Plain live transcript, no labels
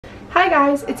Hi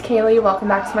guys, it's Kaylee. Welcome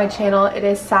back to my channel. It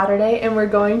is Saturday and we're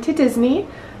going to Disney.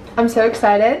 I'm so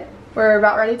excited. We're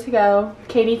about ready to go.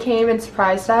 Katie came and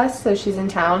surprised us, so she's in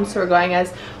town. So we're going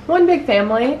as one big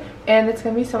family and it's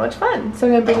gonna be so much fun. So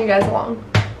I'm gonna bring you guys along.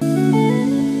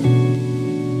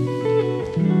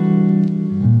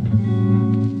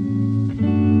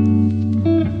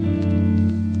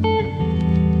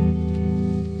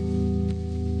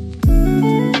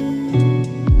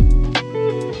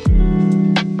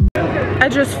 I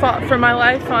just fought for my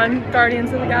life on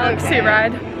Guardians of the Galaxy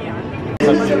ride.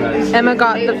 Emma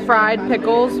got the fried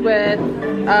pickles with,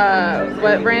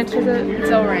 what ranch is it?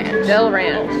 Dill Ranch. Dill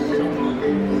Ranch.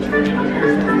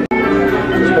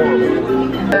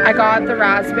 I got the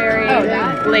raspberry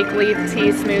lake leaf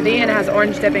tea smoothie and it has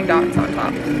orange dipping dots on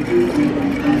top.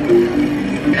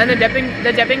 And the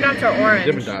dipping dots are orange.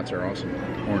 Dipping dots are awesome.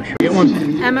 Orange. Get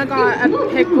one. Emma got a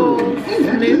pickle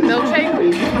milkshake.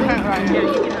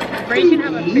 Or you can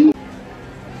have a pickle.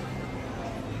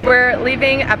 We're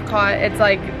leaving Epcot. It's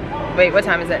like, wait, what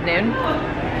time is it? Noon?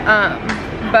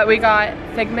 But we got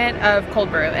Figment of cold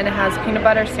brew and it has peanut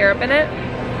butter syrup in it.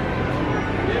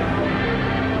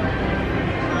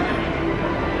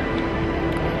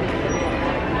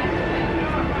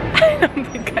 I don't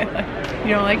think I like it.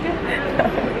 You don't like it? No.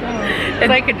 It's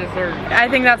like a dessert. I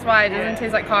think that's why. It doesn't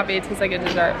taste like coffee, it tastes like a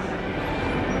dessert.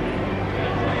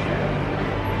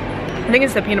 I think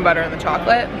it's the peanut butter and the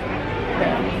chocolate.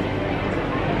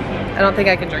 I don't think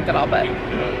I can drink it all, but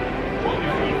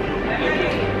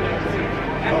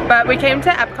we came to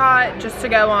Epcot just to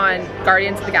go on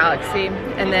Guardians of the Galaxy,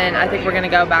 and then I think we're gonna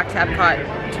go back to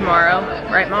Epcot tomorrow,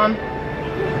 right, Mom?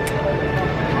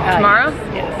 Tomorrow?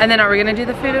 Yes. And then are we gonna do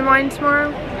the food and wine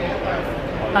tomorrow?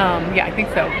 Yeah, I think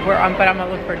so. But I'm gonna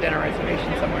look for a dinner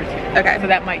reservation somewhere too. Okay. So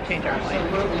that might change our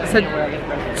plan. So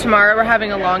tomorrow we're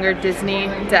having a longer Disney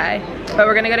day, but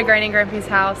we're gonna go to Granny and Grampy's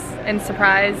house and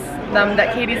surprise them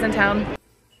that Katie's in town.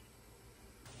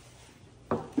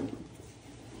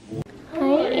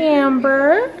 Hi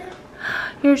Amber,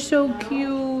 you're so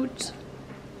cute.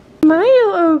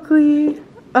 Smile, Oakley.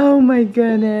 Oh my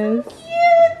goodness.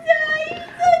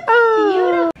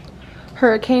 Oh.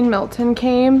 Hurricane Milton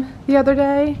came the other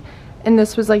day and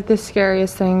this was like the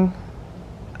scariest thing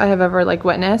I have ever like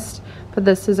witnessed, but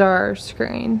this is our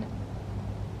screen.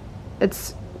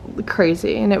 It's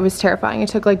crazy and it was terrifying. It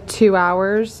took like 2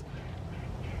 hours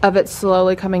of it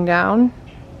slowly coming down,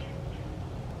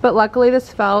 but luckily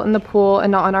this fell in the pool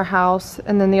and not on our house,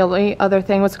 and then the only other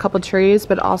thing was a couple trees,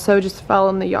 but also just fell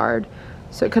in the yard,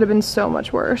 so it could have been so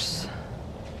much worse.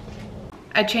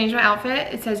 I changed my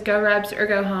outfit. It says go Rebs or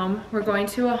go home. We're going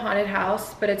to a haunted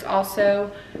house, but it's also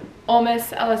Ole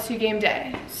Miss LSU game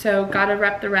day, so gotta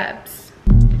rep the Rebs.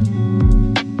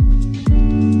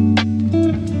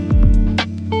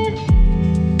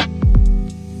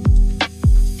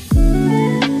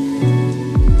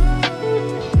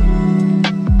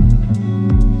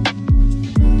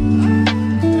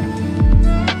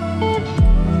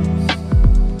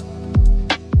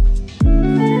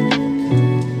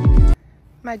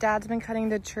 My dad's been cutting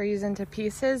the trees into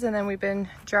pieces and then we've been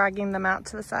dragging them out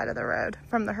to the side of the road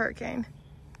from the hurricane.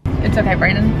 It's okay,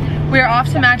 Brayden. We are off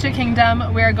to Magic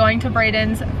Kingdom. We are going to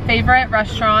Brayden's favorite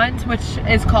restaurant, which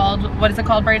is called, what is it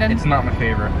called, Brayden? It's not my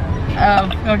favorite.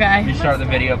 Oh, okay. Can you start the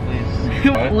video, please?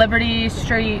 Liberty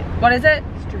Street, what is it?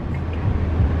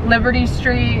 Liberty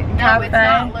Street Cafe. No, it's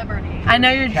not Liberty. I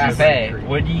know you're Cafe.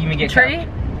 What do you even get? Tree? You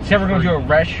said we're going to a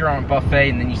restaurant buffet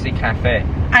and then you say cafe.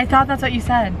 I thought that's what you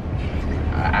said.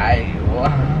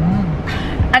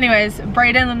 Anyways,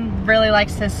 Brayden really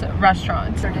likes this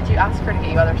restaurant. Or did you ask her to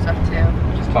get you other stuff too?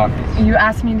 Just talking. You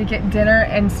asked me to get dinner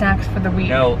and snacks for the week.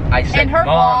 No, I said And her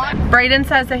Mom. Brayden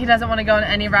says that he doesn't want to go on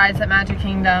any rides at Magic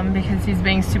Kingdom because he's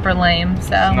being super lame,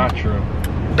 so. It's not true.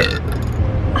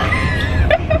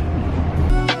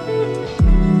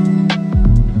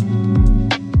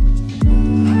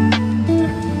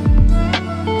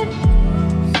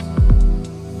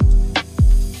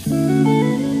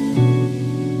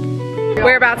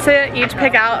 We're about to each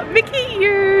pick out Mickey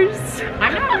ears.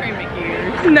 I'm not wearing Mickey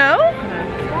ears. No?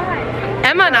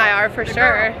 Emma and I are for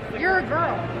sure. You're a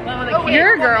girl. Oh,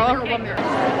 you're a girl. You're a woman.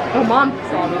 Oh, Mom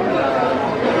saw them.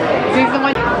 She's the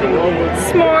one.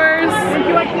 S'mores. Would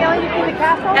you like the the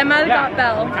castle? Emma got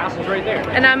Belle. The castle's right there.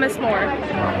 And I'm a s'more.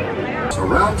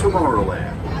 Around Tomorrowland.